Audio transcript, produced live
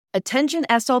Attention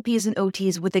SLPs and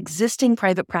OTs with existing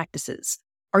private practices.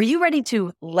 Are you ready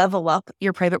to level up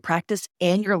your private practice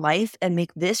and your life and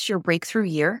make this your breakthrough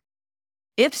year?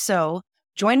 If so,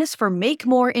 join us for Make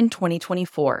More in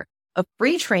 2024, a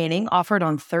free training offered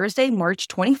on Thursday, March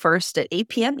 21st at 8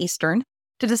 p.m. Eastern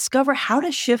to discover how to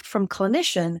shift from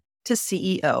clinician to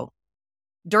CEO.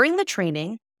 During the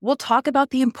training, we'll talk about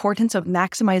the importance of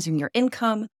maximizing your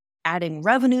income, adding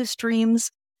revenue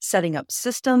streams, setting up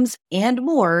systems, and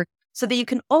more so that you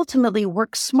can ultimately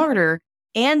work smarter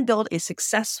and build a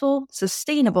successful,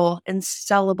 sustainable, and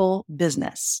sellable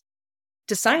business.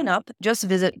 To sign up, just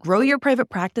visit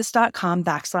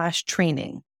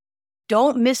growyourprivatepractice.com/training.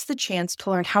 Don't miss the chance to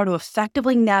learn how to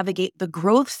effectively navigate the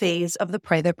growth phase of the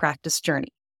private practice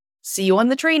journey. See you on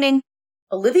the training.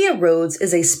 Olivia Rhodes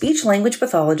is a speech-language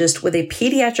pathologist with a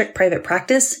pediatric private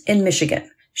practice in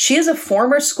Michigan. She is a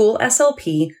former school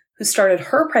SLP who started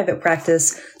her private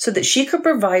practice so that she could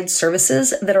provide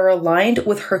services that are aligned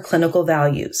with her clinical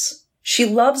values. She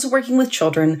loves working with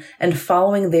children and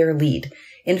following their lead.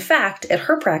 In fact, at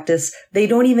her practice, they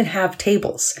don't even have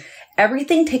tables.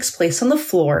 Everything takes place on the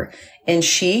floor, and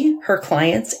she, her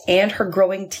clients, and her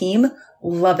growing team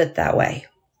love it that way.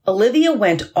 Olivia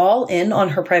went all in on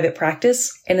her private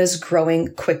practice and is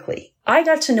growing quickly. I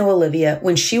got to know Olivia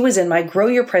when she was in my Grow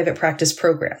Your Private Practice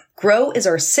program. Grow is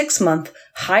our 6-month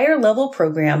higher level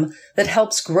program that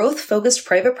helps growth-focused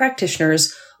private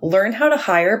practitioners learn how to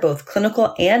hire both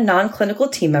clinical and non-clinical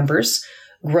team members,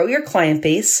 grow your client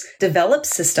base, develop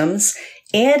systems,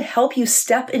 and help you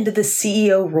step into the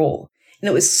CEO role. And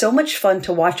it was so much fun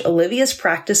to watch Olivia's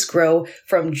practice grow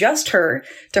from just her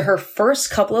to her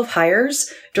first couple of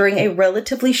hires during a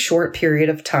relatively short period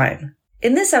of time.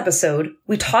 In this episode,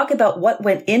 we talk about what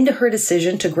went into her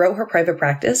decision to grow her private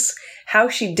practice, how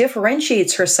she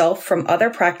differentiates herself from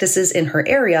other practices in her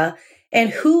area,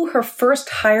 and who her first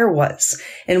hire was,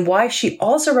 and why she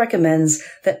also recommends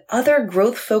that other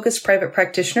growth-focused private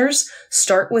practitioners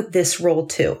start with this role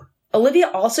too. Olivia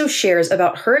also shares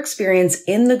about her experience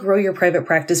in the Grow Your Private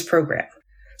Practice program.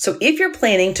 So if you're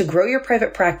planning to grow your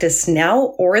private practice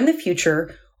now or in the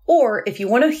future, or if you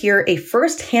want to hear a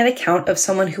first-hand account of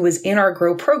someone who is in our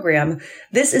Grow program,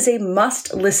 this is a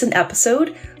must-listen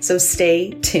episode, so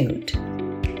stay tuned.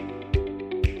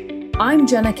 I'm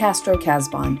Jenna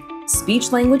Castro-Casbon,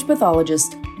 speech-language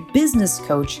pathologist, business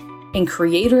coach, and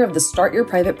creator of the Start Your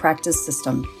Private Practice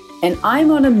system. And I'm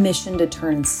on a mission to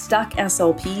turn stuck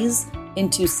SLPs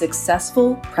into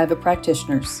successful private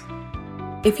practitioners.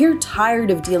 If you're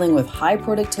tired of dealing with high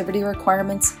productivity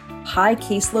requirements, high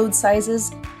caseload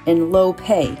sizes, and low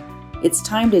pay, it's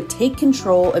time to take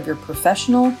control of your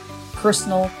professional,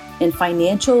 personal, and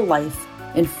financial life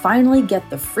and finally get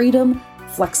the freedom,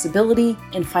 flexibility,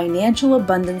 and financial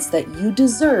abundance that you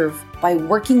deserve by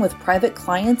working with private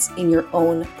clients in your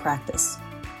own practice.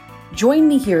 Join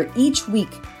me here each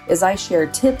week as I share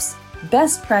tips,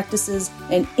 best practices,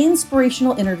 and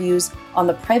inspirational interviews on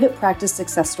the Private Practice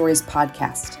Success Stories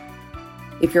podcast.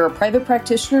 If you're a private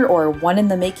practitioner or one in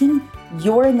the making,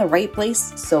 you're in the right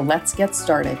place, so let's get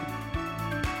started.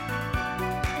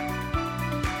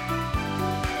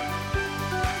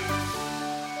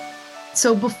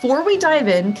 So before we dive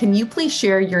in, can you please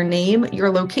share your name, your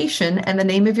location, and the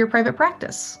name of your private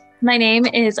practice? My name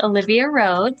is Olivia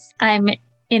Rhodes. I'm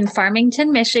in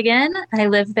Farmington, Michigan. I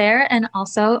live there and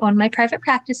also own my private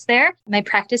practice there. My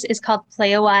practice is called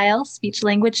Play a While, Speech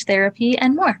Language Therapy,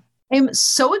 and more. I'm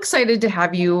so excited to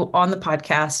have you on the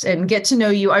podcast and get to know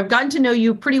you. I've gotten to know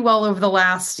you pretty well over the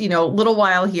last, little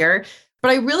while here, but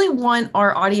I really want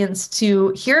our audience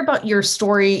to hear about your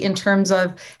story in terms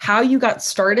of how you got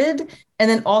started and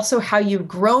then also how you've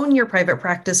grown your private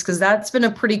practice, because that's been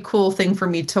a pretty cool thing for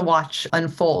me to watch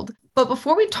unfold. But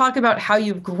before we talk about how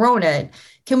you've grown it,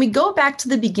 can we go back to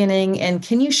the beginning and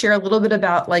can you share a little bit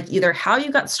about either how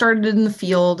you got started in the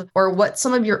field or what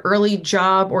some of your early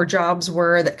job or jobs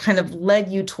were that kind of led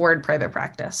you toward private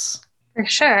practice? For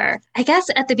sure. I guess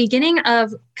at the beginning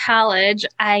of college,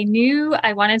 I knew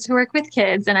I wanted to work with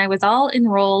kids and I was all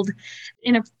enrolled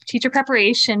in a teacher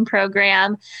preparation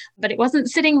program, but it wasn't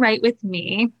sitting right with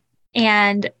me.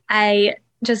 And I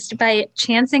just by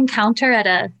chance encounter at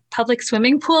a public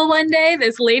swimming pool one day,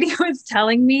 this lady was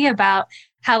telling me about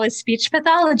how a speech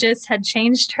pathologist had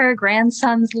changed her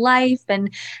grandson's life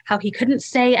and how he couldn't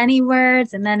say any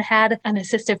words and then had an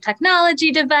assistive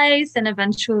technology device and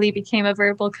eventually became a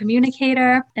verbal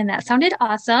communicator. And that sounded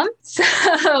awesome. So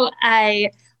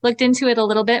I looked into it a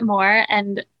little bit more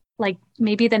and like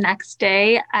maybe the next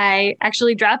day, I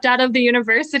actually dropped out of the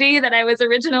university that I was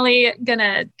originally going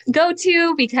to go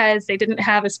to because they didn't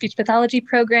have a speech pathology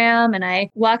program. And I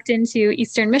walked into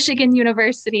Eastern Michigan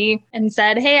University and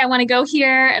said, hey, I want to go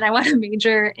here and I want to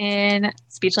major in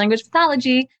speech language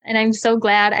pathology. And I'm so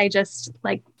glad I just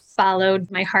followed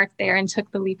my heart there and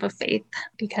took the leap of faith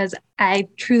because I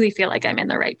truly feel like I'm in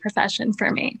the right profession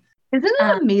for me. Isn't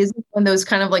it amazing when those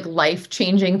kind of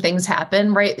life-changing things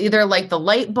happen, right? Either the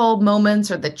light bulb moments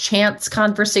or the chance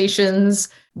conversations,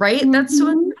 right? Mm-hmm. That's so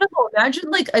incredible.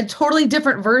 Imagine a totally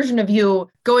different version of you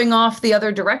going off the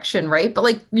other direction, right?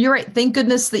 But you're right. Thank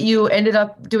goodness that you ended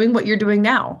up doing what you're doing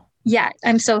now. Yeah,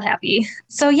 I'm so happy.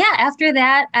 So yeah, after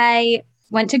that, I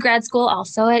went to grad school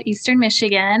also at Eastern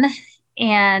Michigan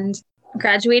and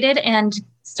graduated and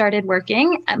started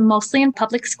working mostly in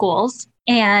public schools.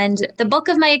 And the bulk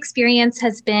of my experience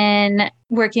has been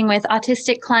working with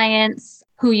autistic clients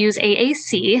who use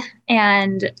AAC.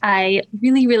 And I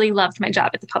really, really loved my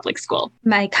job at the public school.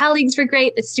 My colleagues were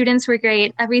great. The students were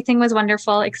great. Everything was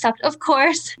wonderful, except, of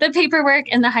course, the paperwork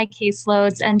and the high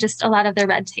caseloads and just a lot of the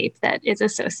red tape that is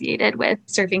associated with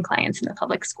serving clients in the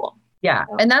public school. Yeah.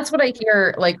 And that's what I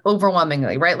hear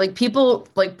overwhelmingly, right? People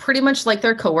pretty much like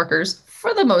their coworkers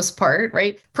for the most part,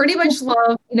 right? Pretty much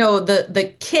love,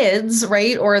 the kids,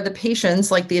 right? Or the patients,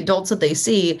 the adults that they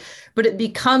see, but it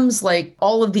becomes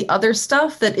all of the other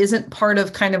stuff that isn't part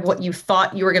of kind of what you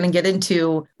thought you were going to get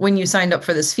into when you signed up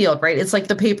for this field, right? It's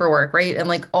the paperwork, right?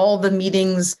 And all the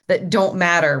meetings that don't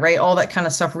matter, right? All that kind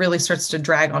of stuff really starts to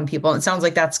drag on people. And it sounds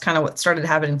like that's kind of what started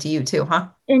happening to you too, huh?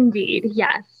 Indeed.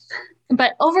 Yes.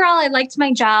 But overall, I liked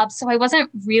my job. So I wasn't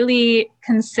really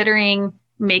considering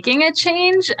making a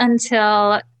change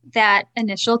until that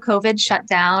initial COVID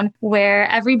shutdown where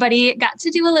everybody got to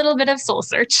do a little bit of soul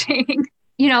searching.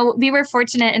 We were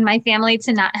fortunate in my family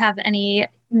to not have any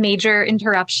major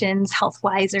interruptions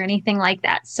health-wise or anything like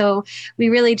that. So we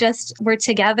really just were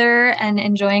together and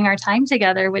enjoying our time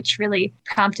together, which really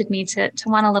prompted me to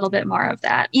want a little bit more of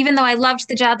that. Even though I loved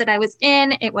the job that I was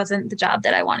in, it wasn't the job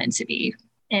that I wanted to be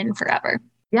in forever.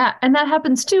 Yeah. And that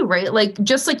happens too, right?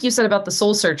 Just like you said about the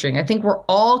soul searching, I think we're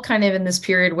all kind of in this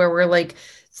period where we're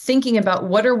thinking about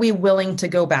what are we willing to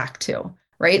go back to,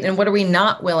 right? And what are we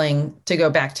not willing to go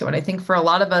back to? And I think for a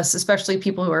lot of us, especially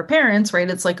people who are parents, right?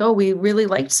 It's we really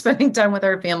liked spending time with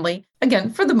our family, again,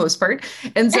 for the most part.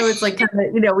 And so it's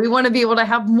we want to be able to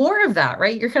have more of that,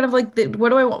 right? You're kind of what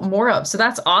do I want more of? So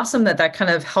that's awesome that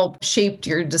kind of helped shaped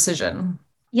your decision.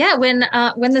 Yeah, when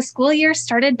the school year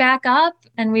started back up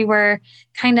and we were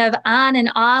kind of on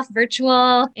and off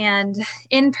virtual and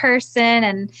in person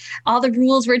and all the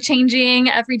rules were changing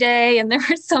every day and there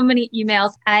were so many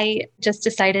emails, I just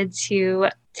decided to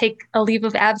take a leave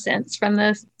of absence from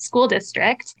the school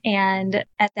district. And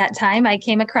at that time, I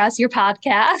came across your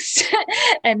podcast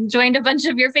and joined a bunch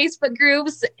of your Facebook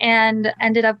groups and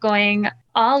ended up going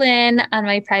all in on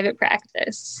my private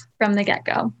practice from the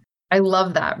get-go. I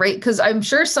love that, right? Because I'm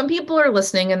sure some people are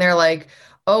listening and they're like,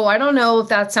 oh, I don't know if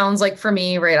that sounds like for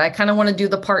me, right? I kind of want to do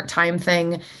the part-time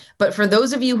thing. But for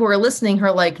those of you who are listening who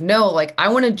are no, I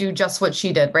want to do just what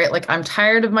she did, right? I'm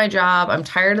tired of my job. I'm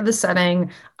tired of the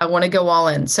setting. I want to go all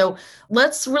in. So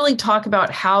let's really talk about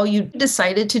how you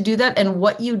decided to do that and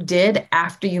what you did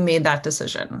after you made that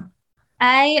decision.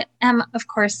 I am, of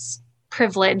course,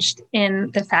 privileged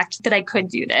in the fact that I could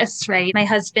do this, right? My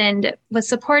husband was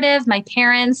supportive, my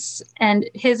parents and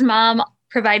his mom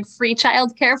provide free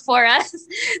childcare for us.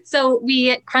 So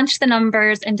we crunched the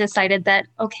numbers and decided that,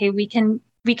 okay, we can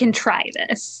try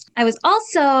this. I was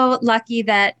also lucky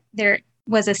that there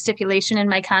was a stipulation in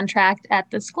my contract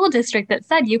at the school district that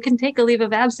said you can take a leave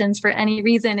of absence for any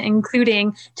reason,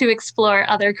 including to explore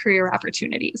other career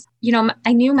opportunities.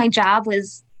 I knew my job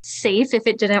was safe if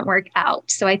it didn't work out.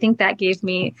 So I think that gave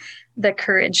me the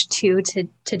courage to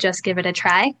just give it a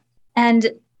try.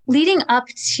 And leading up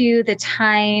to the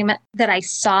time that I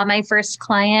saw my first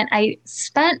client, I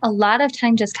spent a lot of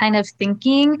time just kind of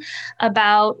thinking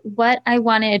about what I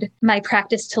wanted my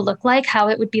practice to look like, how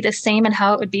it would be the same and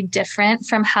how it would be different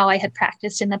from how I had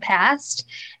practiced in the past,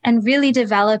 and really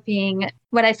developing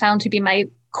what I found to be my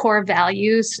core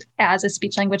values as a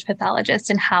speech language pathologist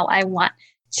and how I want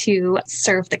to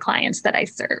serve the clients that I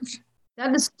serve.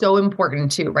 That is so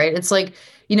important too, right? It's that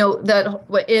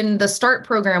in the START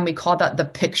program, we call that the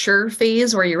picture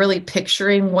phase, where you're really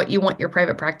picturing what you want your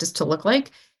private practice to look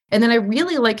like. And then I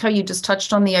really like how you just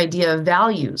touched on the idea of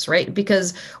values, right?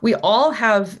 Because we all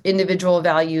have individual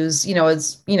values,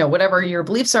 as, whatever your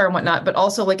beliefs are and whatnot, but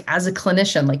also as a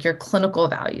clinician, your clinical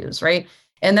values, right?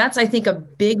 And that's, I think, a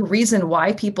big reason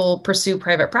why people pursue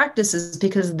private practice is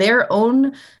because their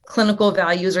own clinical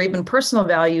values or even personal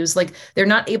values, like they're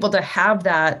not able to have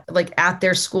that like at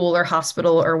their school or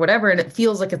hospital or whatever. And it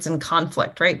feels like it's in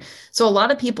conflict, right? So a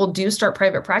lot of people do start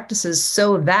private practices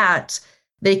so that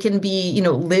they can be,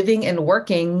 living and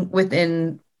working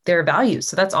within their values.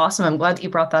 So that's awesome. I'm glad that you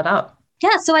brought that up.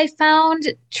 Yeah. So I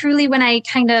found truly when I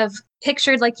kind of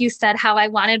pictured, like you said, how I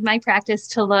wanted my practice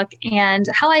to look and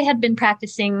how I had been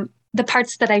practicing the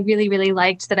parts that I really, really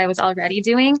liked that I was already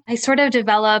doing, I sort of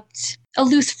developed a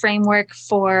loose framework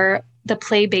for the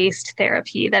play-based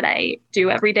therapy that I do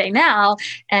every day now.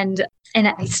 And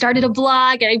I started a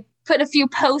blog. I put a few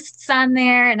posts on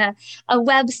there and a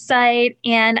website.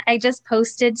 And I just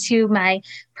posted to my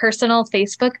personal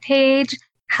Facebook page,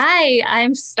 "Hi,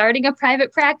 I'm starting a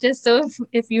private practice. So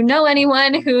if you know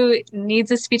anyone who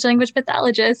needs a speech language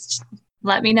pathologist,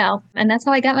 let me know." And that's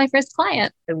how I got my first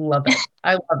client. I love it.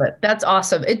 I love it. That's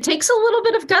awesome. It takes a little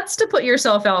bit of guts to put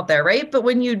yourself out there, right? But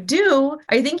when you do,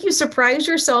 I think you surprise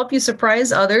yourself, you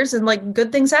surprise others, and like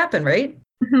good things happen, right?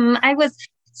 Mm-hmm. I was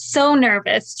so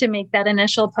nervous to make that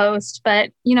initial post,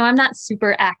 but I'm not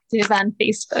super active on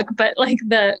Facebook, but like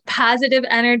the positive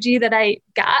energy that I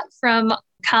got from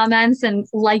comments and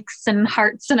likes and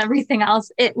hearts and everything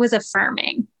else, it was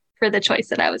affirming for the choice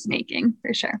that I was making,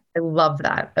 for sure. I love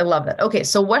that. I love it. Okay.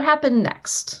 So what happened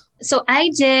next? So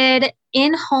I did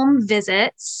in-home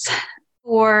visits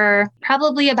for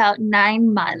probably about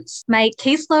 9 months. My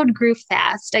caseload grew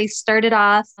fast. I started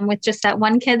off with just that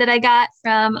one kid that I got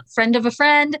from a friend of a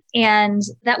friend, and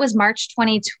that was March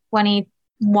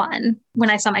 2021 when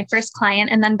I saw my first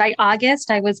client. And then by August,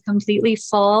 I was completely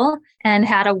full and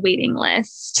had a waiting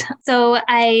list. So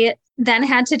I then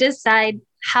had to decide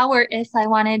how or if I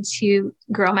wanted to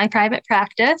grow my private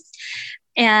practice.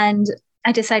 And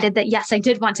I decided that, yes, I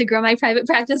did want to grow my private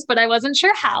practice, but I wasn't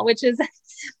sure how, which is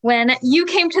when you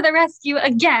came to the rescue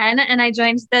again. And I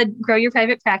joined the Grow Your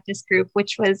Private Practice group,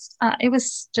 which was, it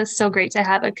was just so great to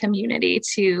have a community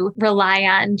to rely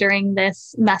on during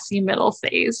this messy middle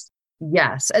phase.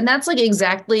 Yes. And that's like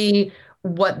exactly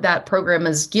what that program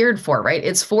is geared for, right?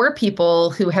 It's for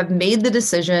people who have made the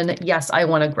decision, yes, I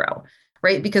want to grow,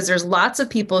 right? Because there's lots of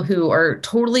people who are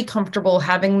totally comfortable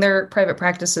having their private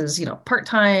practices,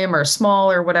 part-time or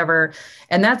small or whatever.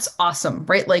 And that's awesome,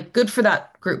 right? Like good for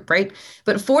that group, right?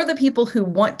 But for the people who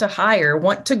want to hire,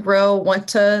 want to grow, want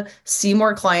to see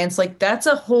more clients, like that's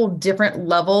a whole different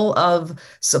level of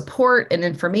support and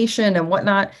information and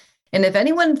whatnot. And if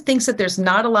anyone thinks that there's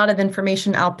not a lot of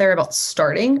information out there about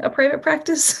starting a private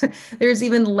practice, there's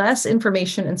even less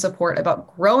information and support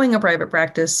about growing a private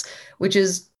practice, which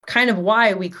is kind of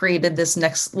why we created this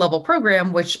next level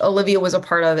program, which Olivia was a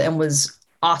part of and was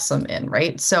awesome in,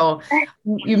 right? So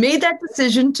you made that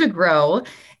decision to grow.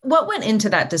 What went into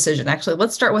that decision? Actually,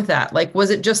 let's start with that. Like, was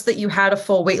it just that you had a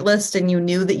full wait list and you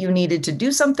knew that you needed to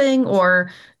do something, or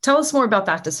tell us more about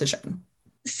that decision?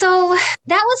 So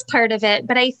that was part of it.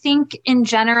 But I think in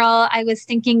general, I was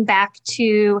thinking back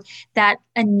to that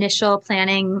initial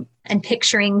planning and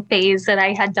picturing phase that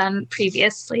I had done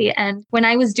previously. And when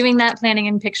I was doing that planning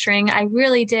and picturing, I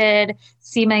really did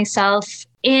see myself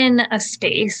in a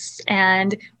space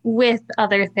and with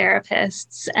other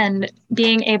therapists and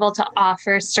being able to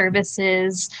offer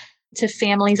services to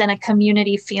families and a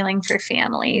community feeling for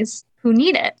families who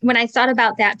need it. When I thought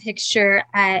about that picture,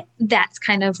 that's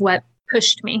kind of what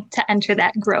pushed me to enter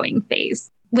that growing phase.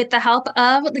 With the help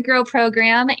of the Grow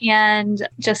program and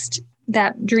just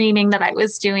that dreaming that I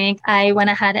was doing, I went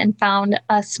ahead and found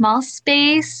a small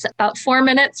space about 4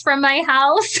 minutes from my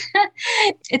house.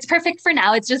 It's perfect for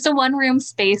now. It's just a one-room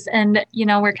space. And,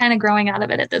 we're kind of growing out of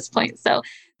it at this point. So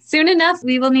soon enough,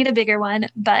 we will need a bigger one.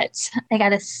 But I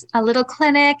got a little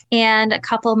clinic. And a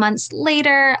couple months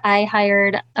later, I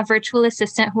hired a virtual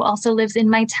assistant who also lives in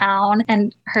my town.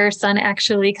 And her son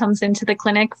actually comes into the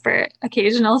clinic for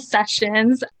occasional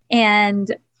sessions.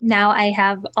 And now I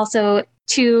have also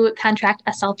 2 contract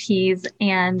SLPs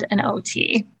and an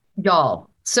OT. Y'all.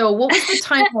 So what was the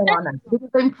timeline on that? Because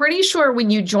I'm pretty sure when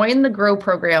you joined the Grow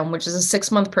program, which is a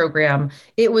 6-month program,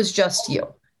 it was just you,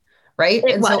 right?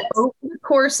 So over the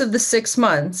course of the 6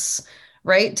 months,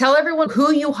 right? Tell everyone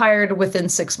who you hired within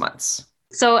 6 months.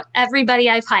 So everybody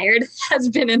I've hired has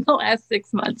been in the last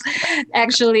 6 months,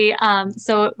 actually.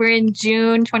 So we're in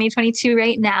June 2022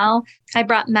 right now. I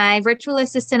brought my virtual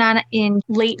assistant on in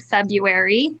late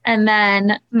February, and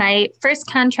then my first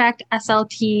contract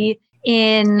SLP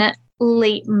in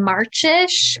late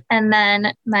March-ish. And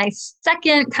then my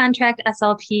second contract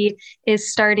SLP is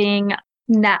starting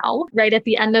now, right at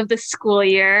the end of the school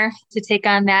year, to take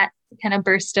on that kind of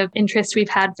burst of interest we've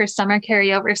had for summer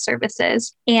carryover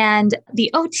services. And the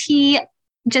OT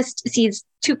just sees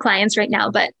 2 clients right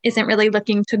now, but isn't really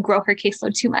looking to grow her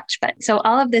caseload too much. But so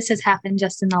all of this has happened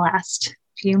just in the last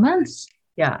few months.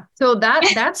 Yeah. So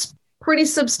that's pretty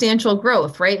substantial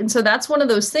growth, right? And so that's one of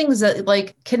those things that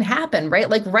like can happen, right?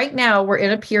 Like right now we're in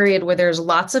a period where there's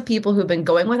lots of people who've been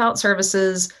going without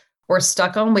services or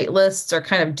stuck on wait lists or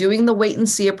kind of doing the wait and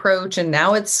see approach. And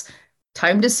now it's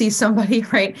time to see somebody,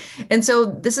 right? And so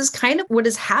this is kind of what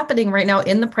is happening right now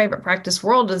in the private practice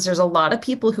world is there's a lot of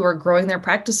people who are growing their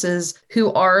practices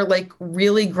who are like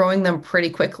really growing them pretty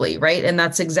quickly, right? And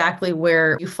that's exactly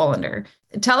where you fall under.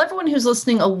 Tell everyone who's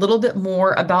listening a little bit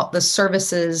more about the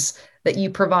services that you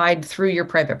provide through your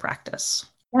private practice.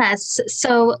 Yes.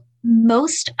 So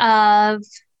most of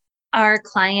our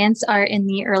clients are in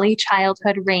the early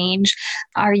childhood range.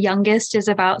 Our youngest is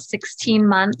about 16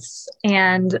 months,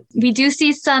 and we do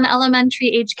see some elementary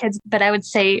age kids, but I would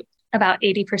say about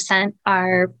 80%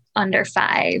 are under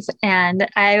 5. And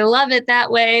I love it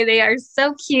that way. They are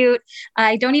so cute.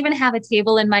 I don't even have a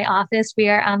table in my office. We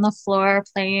are on the floor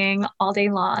playing all day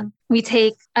long. We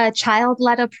take a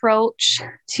child-led approach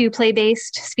to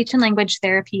play-based speech and language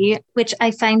therapy, which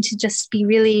I find to just be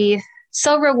really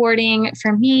so rewarding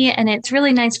for me. And it's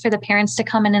really nice for the parents to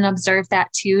come in and observe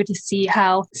that too, to see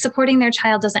how supporting their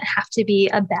child doesn't have to be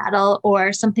a battle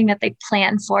or something that they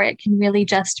plan for. It can really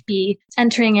just be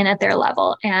entering in at their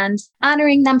level and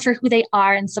honoring them for who they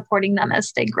are and supporting them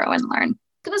as they grow and learn. I'm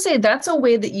going to say that's a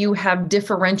way that you have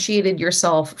differentiated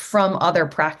yourself from other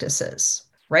practices,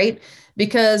 right?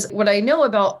 Because what I know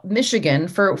about Michigan,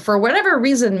 for whatever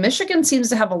reason, Michigan seems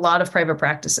to have a lot of private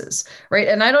practices, right?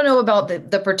 And I don't know about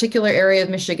the particular area of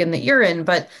Michigan that you're in,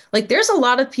 but like there's a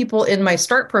lot of people in my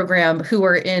START program who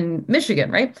are in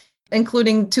Michigan, right?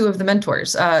 Including 2 of the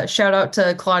mentors. Shout out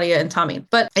to Claudia and Tommy.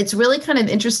 But it's really kind of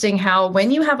interesting how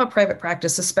when you have a private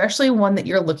practice, especially one that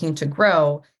you're looking to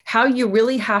grow, how you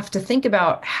really have to think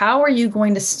about how are you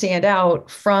going to stand out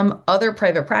from other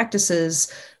private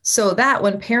practices so that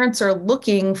when parents are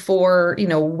looking for,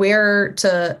 where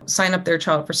to sign up their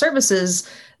child for services,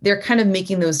 they're kind of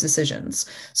making those decisions.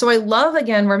 So I love,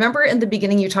 again, remember in the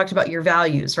beginning, you talked about your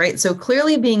values, right? So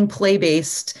clearly being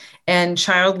play-based and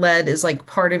child-led is like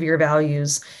part of your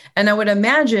values. And I would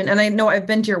imagine, and I know I've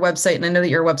been to your website and I know that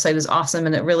your website is awesome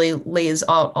and it really lays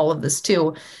out all of this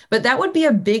too, but that would be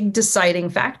a big deciding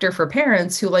factor for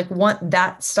parents who like want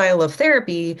that style of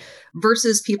therapy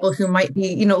versus people who might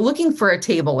be, looking for a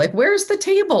table. Like, where's the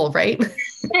table, right?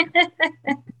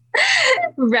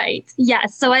 Right.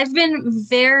 Yes. So I've been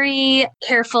very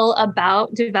careful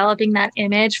about developing that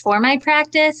image for my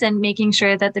practice and making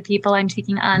sure that the people I'm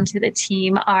taking onto the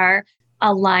team are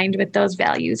aligned with those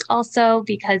values also,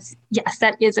 because yes,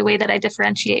 that is a way that I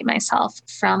differentiate myself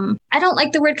from, I don't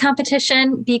like the word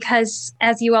competition because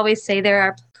as you always say, there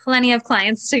are plenty of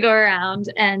clients to go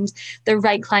around and the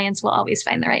right clients will always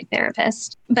find the right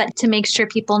therapist. But to make sure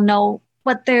people know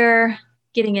what they're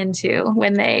getting into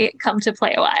when they come to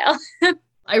play a while.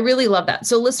 I really love that.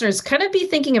 So listeners, kind of be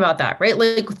thinking about that, right?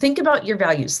 Like think about your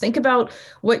values, think about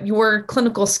what your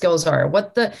clinical skills are,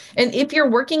 and if you're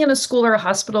working in a school or a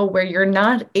hospital where you're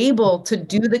not able to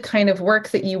do the kind of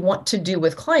work that you want to do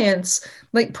with clients,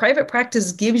 like private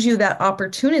practice gives you that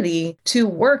opportunity to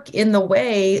work in the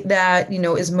way that,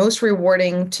 is most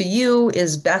rewarding to you,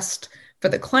 is best for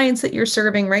the clients that you're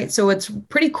serving, right? So it's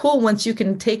pretty cool once you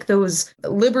can take those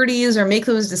liberties or make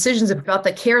those decisions about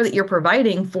the care that you're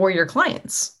providing for your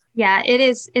clients. Yeah, it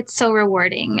is. It's so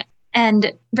rewarding.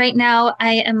 And right now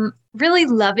I am really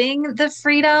loving the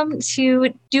freedom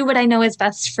to do what I know is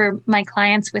best for my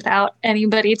clients without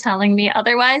anybody telling me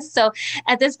otherwise. So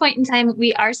at this point in time,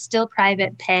 we are still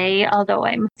private pay, although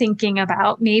I'm thinking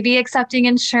about maybe accepting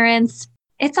insurance.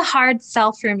 It's a hard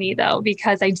sell for me though,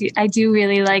 because I do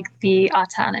really like the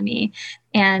autonomy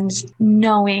and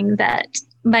knowing that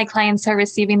my clients are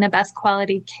receiving the best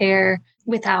quality care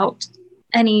without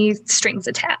any strings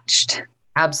attached.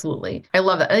 Absolutely. I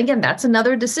love that. And again, that's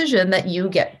another decision that you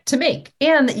get to make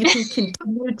and that you can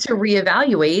continue to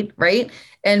reevaluate, right?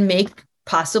 And make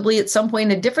possibly at some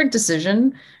point a different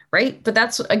decision, right? But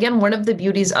that's, again, one of the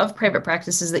beauties of private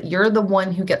practice is that you're the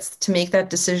one who gets to make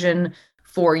that decision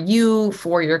for you,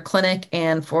 for your clinic,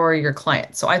 and for your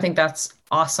client. So I think that's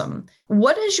awesome.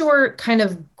 What is your kind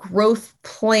of growth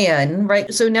plan,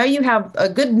 right? So now you have a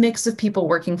good mix of people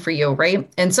working for you, right?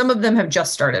 And some of them have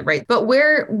just started, right? But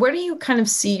where do you kind of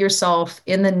see yourself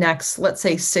in the next, let's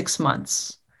say, 6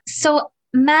 months? So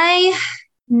my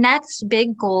next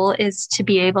big goal is to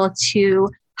be able to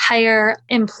hire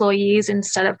employees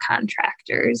instead of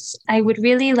contractors. I would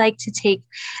really like to take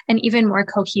an even more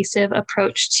cohesive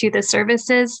approach to the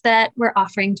services that we're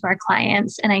offering to our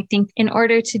clients. And I think in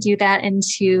order to do that and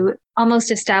to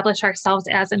almost establish ourselves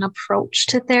as an approach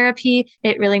to therapy,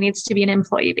 it really needs to be an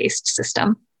employee-based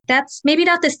system. That's maybe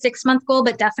not the 6-month goal,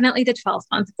 but definitely the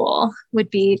 12-month goal would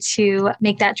be to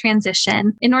make that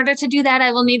transition. In order to do that,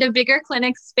 I will need a bigger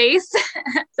clinic space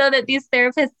so that these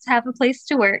therapists have a place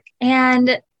to work.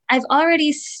 And I've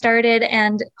already started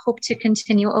and hope to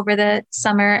continue over the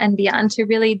summer and beyond to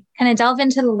really kind of delve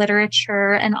into the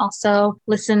literature and also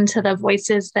listen to the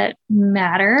voices that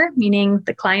matter, meaning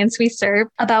the clients we serve,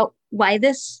 about why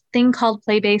this thing called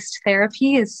play-based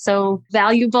therapy is so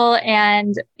valuable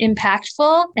and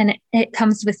impactful. And it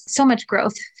comes with so much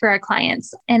growth for our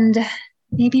clients. And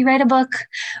maybe write a book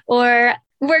or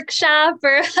workshop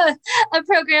or a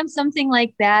program, something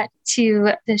like that,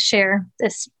 to share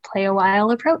this play a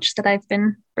while approach that I've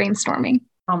been brainstorming.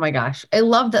 Oh my gosh. I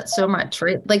love that so much,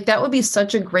 right? Like that would be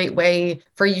such a great way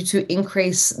for you to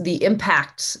increase the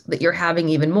impact that you're having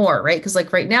even more, right? Because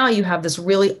like right now you have this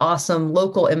really awesome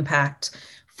local impact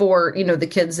for, the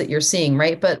kids that you're seeing,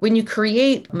 right? But when you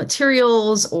create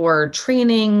materials or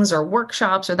trainings or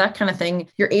workshops or that kind of thing,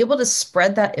 you're able to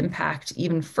spread that impact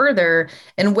even further.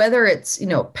 And whether it's,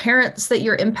 parents that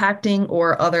you're impacting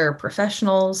or other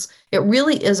professionals, it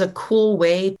really is a cool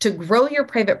way to grow your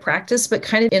private practice, but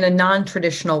kind of in a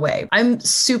non-traditional way. I'm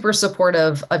super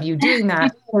supportive of you doing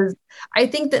that because I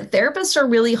think that therapists are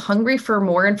really hungry for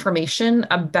more information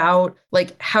about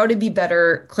like how to be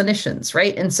better clinicians,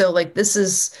 right? And so like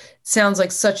sounds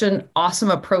like such an awesome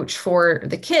approach for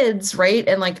the kids, right?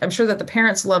 And like I'm sure that the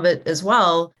parents love it as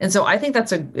well. And so I think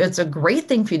it's a great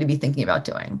thing for you to be thinking about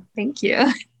doing. Thank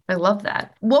you. I love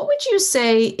that. What would you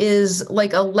say is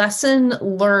like a lesson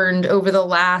learned over the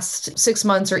last 6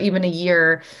 months or even a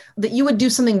year that you would do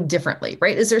something differently,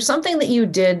 right? Is there something that you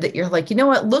did that you're like, you know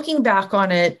what, looking back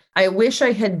on it, I wish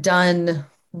I had done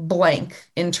blank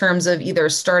in terms of either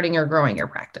starting or growing your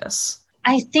practice?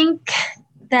 I think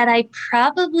that I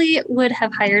probably would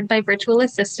have hired my virtual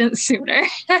assistant sooner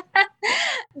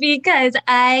because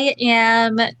I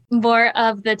am more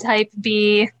of the type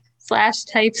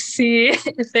B/type C,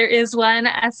 if there is one,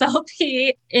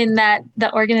 SLP, in that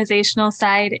the organizational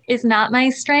side is not my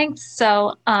strength.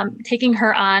 So taking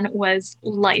her on was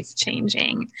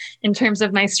life-changing in terms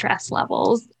of my stress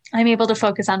levels. I'm able to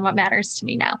focus on what matters to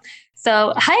me now.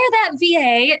 So hire that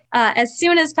VA as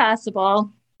soon as possible.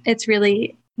 It's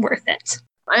really worth it.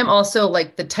 I'm also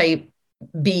like the type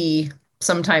B,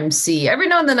 sometimes C. Every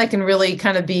now and then I can really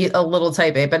kind of be a little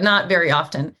type A, but not very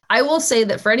often. I will say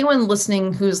that for anyone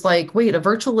listening who's like, wait, a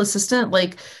virtual assistant,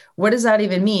 like, what does that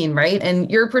even mean, right?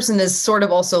 And your person is sort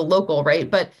of also local, right?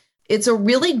 But it's a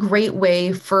really great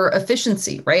way for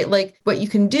efficiency, right? Like what you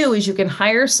can do is you can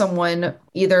hire someone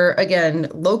either, again,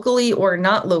 locally or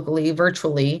not locally,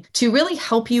 virtually, to really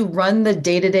help you run the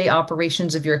day-to-day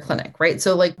operations of your clinic, right?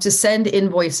 So like to send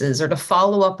invoices or to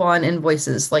follow up on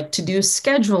invoices, like to do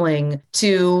scheduling,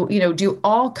 to, do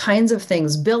all kinds of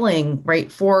things, billing,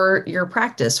 right, for your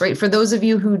practice, right? For those of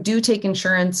you who do take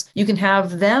insurance, you can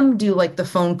have them do like the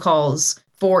phone calls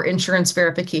for insurance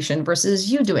verification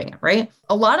versus you doing it, right?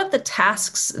 A lot of the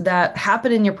tasks that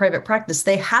happen in your private practice,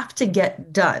 they have to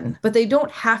get done, but they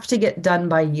don't have to get done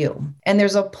by you. And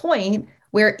there's a point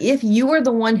where if you are the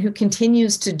one who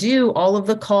continues to do all of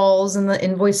the calls and the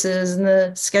invoices and the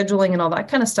scheduling and all that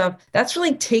kind of stuff, that's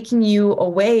really taking you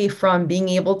away from being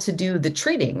able to do the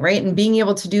treating, right? And being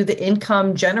able to do the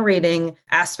income generating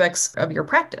aspects of your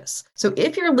practice. So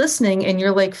if you're listening and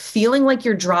you're like feeling like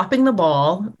you're dropping the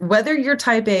ball, whether you're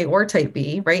type A or type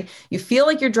B, right? You feel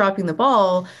like you're dropping the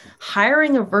ball,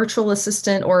 hiring a virtual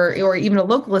assistant or even a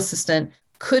local assistant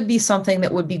could be something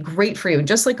that would be great for you. And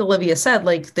just like Olivia said,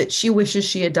 like that she wishes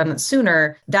she had done it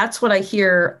sooner. That's what I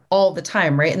hear all the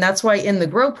time, right? And that's why in the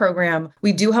Grow program,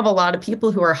 we do have a lot of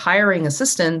people who are hiring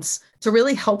assistants to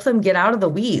really help them get out of the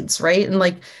weeds, right? And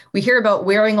like we hear about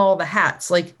wearing all the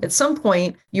hats. Like at some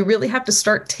point, you really have to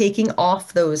start taking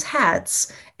off those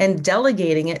hats and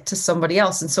delegating it to somebody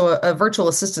else. And so a virtual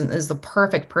assistant is the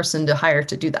perfect person to hire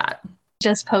to do that.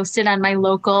 Just posted on my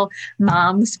local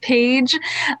moms page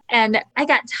and I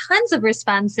got tons of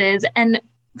responses. And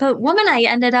the woman I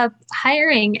ended up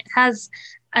hiring has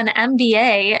an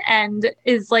MBA and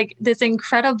is like this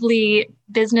incredibly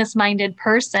business-minded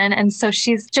person. And so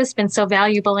she's just been so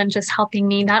valuable in just helping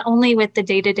me not only with the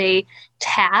day-to-day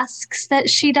tasks that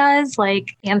she does, like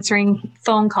answering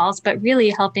phone calls, but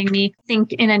really helping me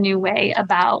think in a new way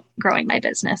about growing my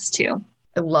business too.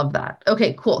 I love that.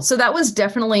 Okay, cool. So that was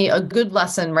definitely a good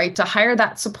lesson, right? To hire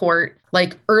that support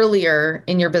like earlier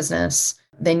in your business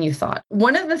than you thought.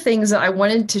 One of the things that I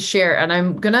wanted to share, and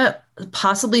I'm going to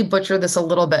possibly butcher this a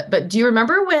little bit, but do you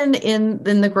remember when in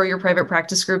the Grow Your Private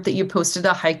Practice group that you posted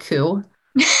a haiku?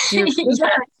 Do you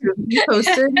you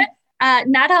posted?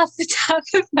 Not off the top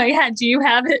of my head. Do you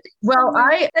have it? Well,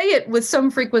 I say it with some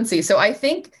frequency. So I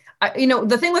think,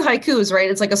 the thing with haikus,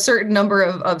 right? It's like a certain number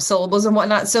of syllables and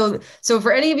whatnot. So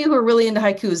for any of you who are really into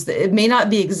haikus, it may not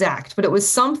be exact, but it was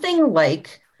something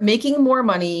like making more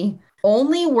money,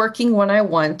 only working when I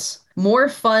want, more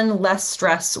fun, less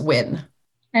stress, win.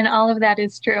 And all of that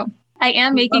is true. I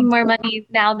am making more money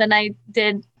now than I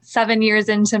did 7 years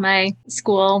into my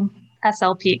school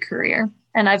SLP career.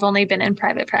 And I've only been in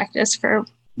private practice for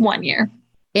 1 year.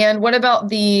 And what about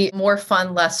the more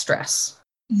fun, less stress?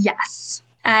 Yes.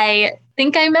 I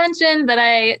think I mentioned that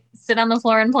I sit on the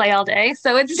floor and play all day.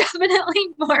 So it's definitely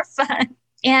more fun.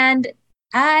 And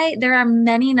there are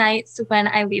many nights when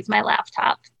I leave my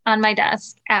laptop on my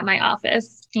desk at my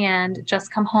office and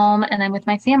just come home and I'm with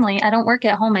my family. I don't work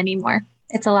at home anymore.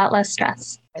 It's a lot less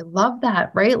stress. I love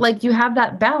that, right? Like you have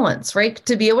that balance, right?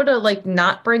 To be able to like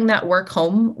not bring that work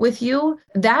home with you,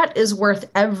 that is worth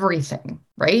everything,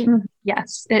 right?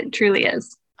 Yes, it truly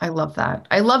is. I love that.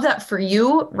 I love that for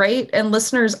you, right? And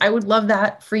listeners, I would love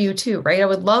that for you too, right? I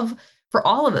would love for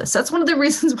all of us. That's one of the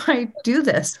reasons why I do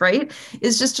this, right?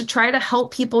 Is just to try to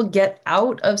help people get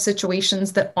out of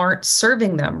situations that aren't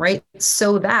serving them, right?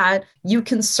 So that you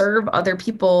can serve other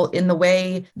people in the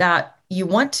way that you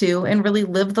want to and really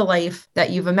live the life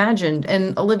that you've imagined.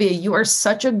 And Olivia, you are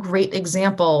such a great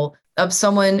example of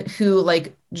someone who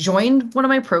like joined one of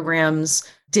my programs,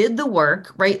 did the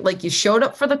work, right? Like you showed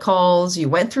up for the calls, you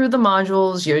went through the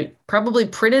modules, you probably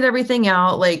printed everything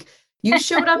out, like you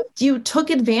showed up, you took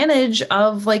advantage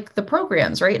of like the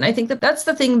programs, right? And I think that that's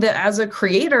the thing that as a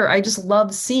creator, I just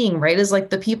love seeing, right? Is like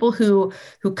the people who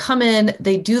come in,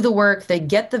 they do the work, they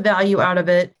get the value out of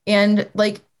it. And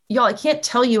like, y'all, I can't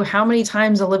tell you how many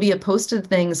times Olivia posted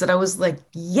things that I was like,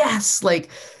 yes, like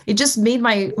it just made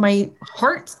my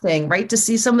heart sing, right? To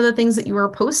see some of the things that you were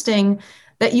posting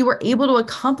that you were able to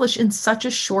accomplish in such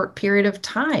a short period of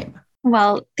time.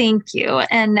 Well, thank you.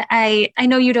 And I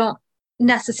know you don't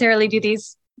necessarily do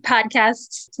these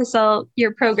podcasts to sell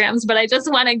your programs, but I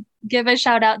just want to give a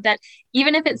shout out that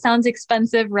even if it sounds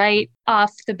expensive right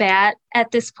off the bat,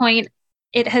 at this point,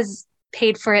 it has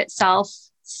paid for itself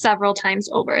several times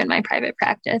over in my private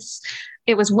practice.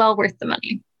 It was well worth the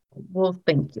money. Well,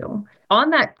 thank you. On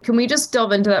that, can we just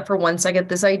delve into that for 1 second?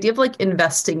 This idea of like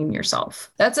investing in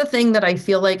yourself. That's a thing that I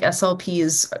feel like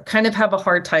SLPs kind of have a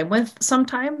hard time with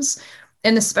sometimes.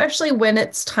 And especially when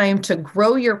it's time to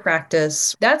grow your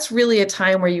practice, that's really a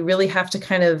time where you really have to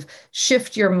kind of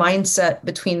shift your mindset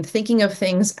between thinking of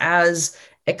things as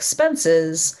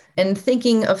expenses and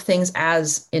thinking of things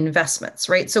as investments,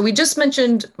 right? So we just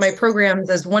mentioned my programs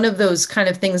as one of those kind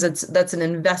of things that's an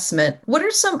investment. What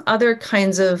are some other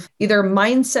kinds of either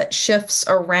mindset shifts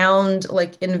around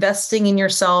like investing in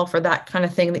yourself or that kind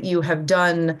of thing that you have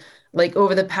done like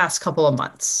over the past couple of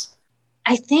months?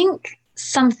 I think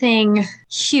something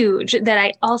huge that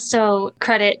I also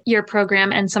credit your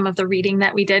program and some of the reading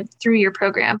that we did through your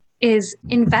program is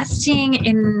investing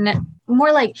in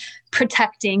more like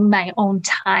protecting my own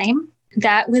time.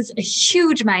 That was a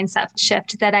huge mindset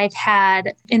shift that I've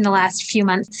had in the last few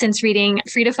months since reading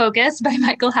Free to Focus by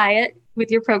Michael Hyatt with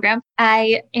your program.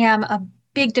 I am a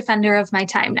big defender of my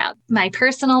time now, my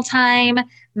personal time,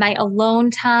 my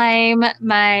alone time,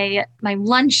 my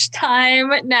lunch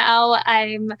time. Now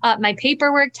I'm my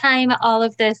paperwork time, all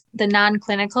of this, the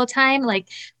non-clinical time. Like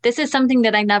this is something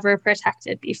that I never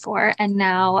protected before. And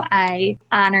now I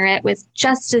honor it with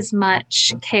just as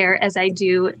much care as I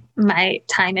do my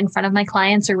time in front of my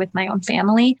clients or with my own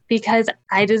family, because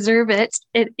I deserve it.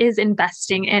 It is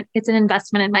investing. It's an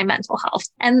investment in my mental health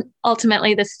and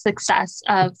ultimately the success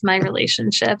of my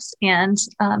relationships and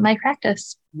my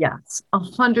practice. Yes,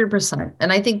 100%.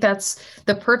 And I think that's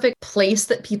the perfect place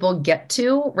that people get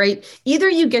to, right? Either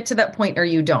you get to that point or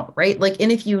you don't, right? Like,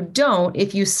 and if you don't,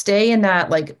 if you stay in that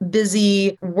like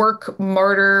busy work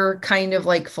martyr kind of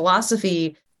like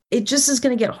philosophy, it just is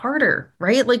going to get harder,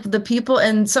 right? Like the people,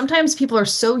 and sometimes people are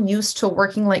so used to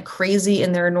working like crazy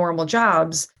in their normal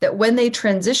jobs that when they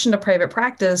transition to private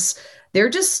practice, they're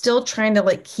just still trying to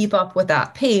like keep up with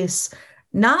that pace,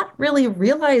 not really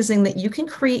realizing that you can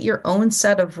create your own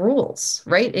set of rules,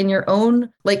 right? In your own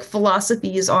like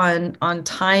philosophies on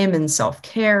time and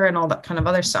self-care and all that kind of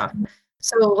other stuff.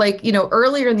 So like, you know,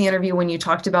 earlier in the interview, when you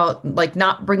talked about like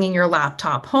not bringing your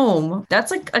laptop home,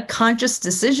 that's like a conscious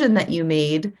decision that you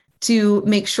made to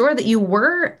make sure that you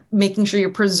were making sure you're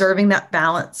preserving that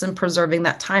balance and preserving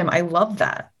that time. I love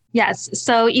that. Yes.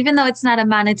 So even though it's not a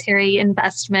monetary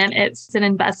investment, it's an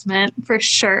investment for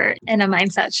sure and a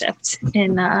mindset shift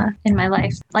in my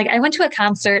life. Like I went to a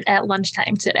concert at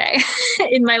lunchtime today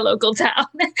in my local town.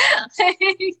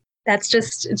 That's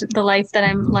just the life that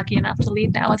I'm lucky enough to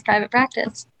lead now with private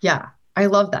practice. Yeah. I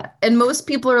love that. And most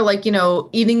people are like,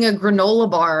 eating a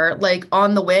granola bar, like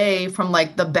on the way from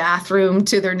like the bathroom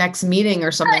to their next meeting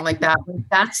or something like that.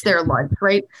 That's their lunch,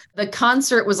 right? The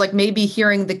concert was like maybe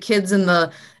hearing the kids in the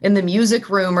music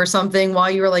room or something while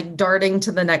you were like darting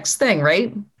to the next thing,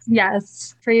 right?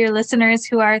 Yes. For your listeners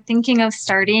who are thinking of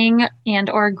starting and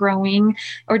or growing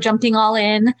or jumping all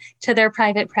in to their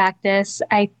private practice,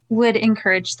 I would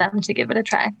encourage them to give it a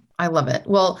try. I love it.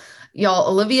 Well, y'all,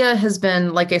 Olivia has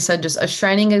been, like I said, just a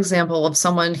shining example of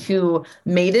someone who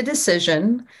made a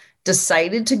decision,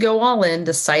 decided to go all in,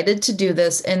 decided to do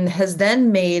this, and has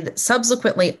then made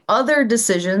subsequently other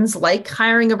decisions like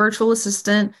hiring a virtual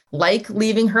assistant, like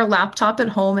leaving her laptop at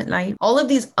home at night. All of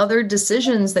these other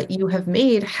decisions that you have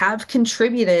made have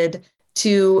contributed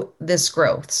to this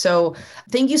growth. So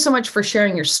thank you so much for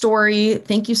sharing your story.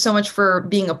 Thank you so much for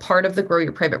being a part of the Grow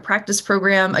Your Private Practice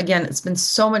program. Again, it's been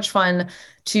so much fun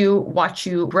to watch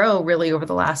you grow really over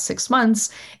the last 6 months.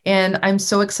 And I'm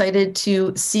so excited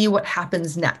to see what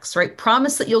happens next, right?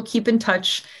 Promise that you'll keep in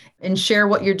touch and share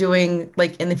what you're doing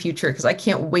like in the future, because I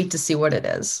can't wait to see what it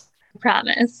is.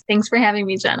 Promise. Thanks for having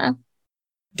me, Jenna.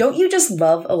 Don't you just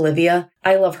love Olivia?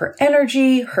 I love her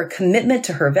energy, her commitment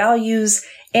to her values,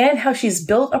 and how she's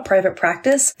built a private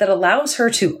practice that allows her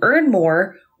to earn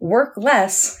more, work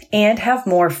less, and have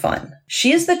more fun.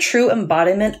 She is the true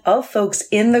embodiment of folks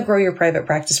in the Grow Your Private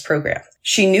Practice program.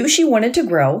 She knew she wanted to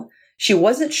grow. She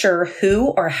wasn't sure who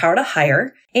or how to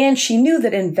hire, and she knew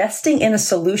that investing in a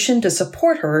solution to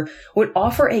support her would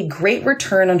offer a great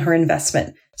return on her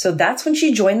investment. So that's when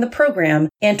she joined the program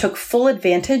and took full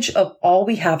advantage of all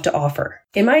we have to offer.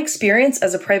 In my experience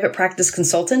as a private practice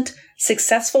consultant,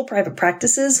 successful private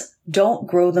practices don't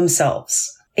grow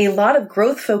themselves. A lot of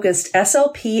growth-focused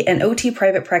SLP and OT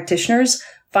private practitioners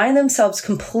find themselves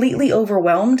completely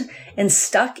overwhelmed and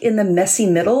stuck in the messy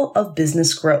middle of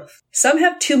business growth. Some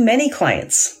have too many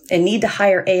clients and need to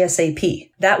hire ASAP.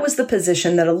 That was the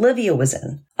position that Olivia was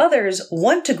in. Others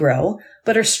want to grow,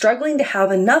 but are struggling to have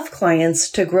enough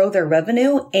clients to grow their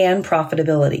revenue and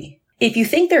profitability. If you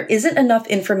think there isn't enough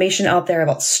information out there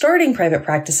about starting private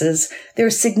practices,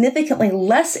 there's significantly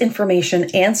less information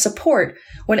and support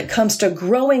when it comes to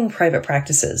growing private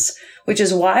practices, which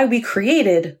is why we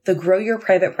created the Grow Your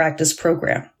Private Practice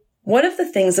program. One of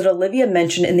the things that Olivia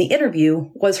mentioned in the interview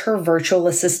was her virtual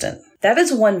assistant. That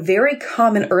is one very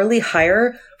common early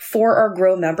hire for our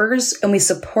Grow members, and we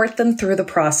support them through the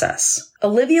process.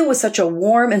 Olivia was such a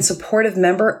warm and supportive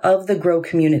member of the Grow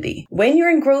community. When you're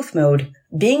in growth mode,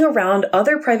 being around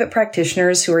other private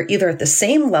practitioners who are either at the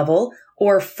same level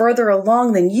or further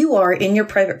along than you are in your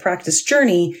private practice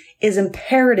journey is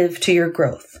imperative to your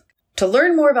growth. To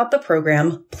learn more about the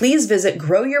program, please visit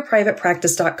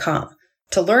growyourprivatepractice.com.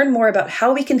 To learn more about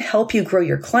how we can help you grow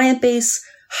your client base,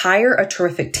 hire a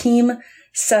terrific team,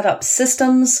 set up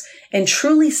systems, and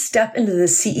truly step into the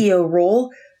CEO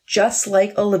role just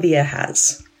like Olivia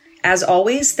has. As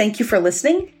always, thank you for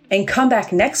listening, and come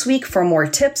back next week for more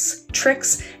tips,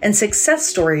 tricks, and success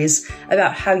stories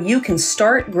about how you can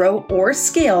start, grow, or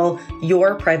scale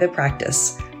your private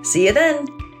practice. See you then.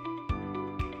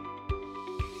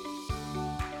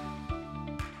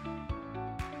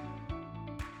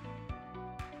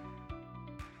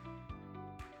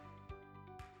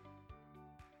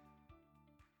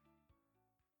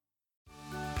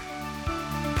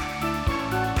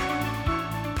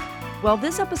 Well,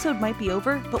 this episode might be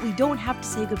over, but we don't have to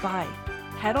say goodbye.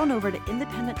 Head on over to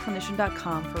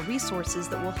independentclinician.com for resources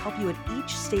that will help you at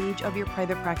each stage of your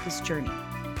private practice journey.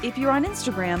 If you're on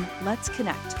Instagram, let's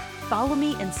connect. Follow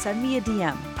me and send me a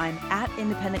DM. I'm at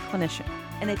Independent Clinician.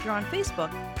 And if you're on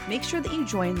Facebook, make sure that you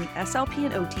join the SLP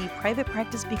and OT Private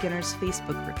Practice Beginners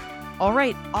Facebook group. All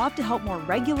right, off to help more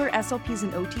regular SLPs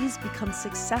and OTs become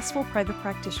successful private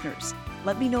practitioners.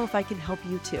 Let me know if I can help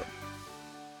you too.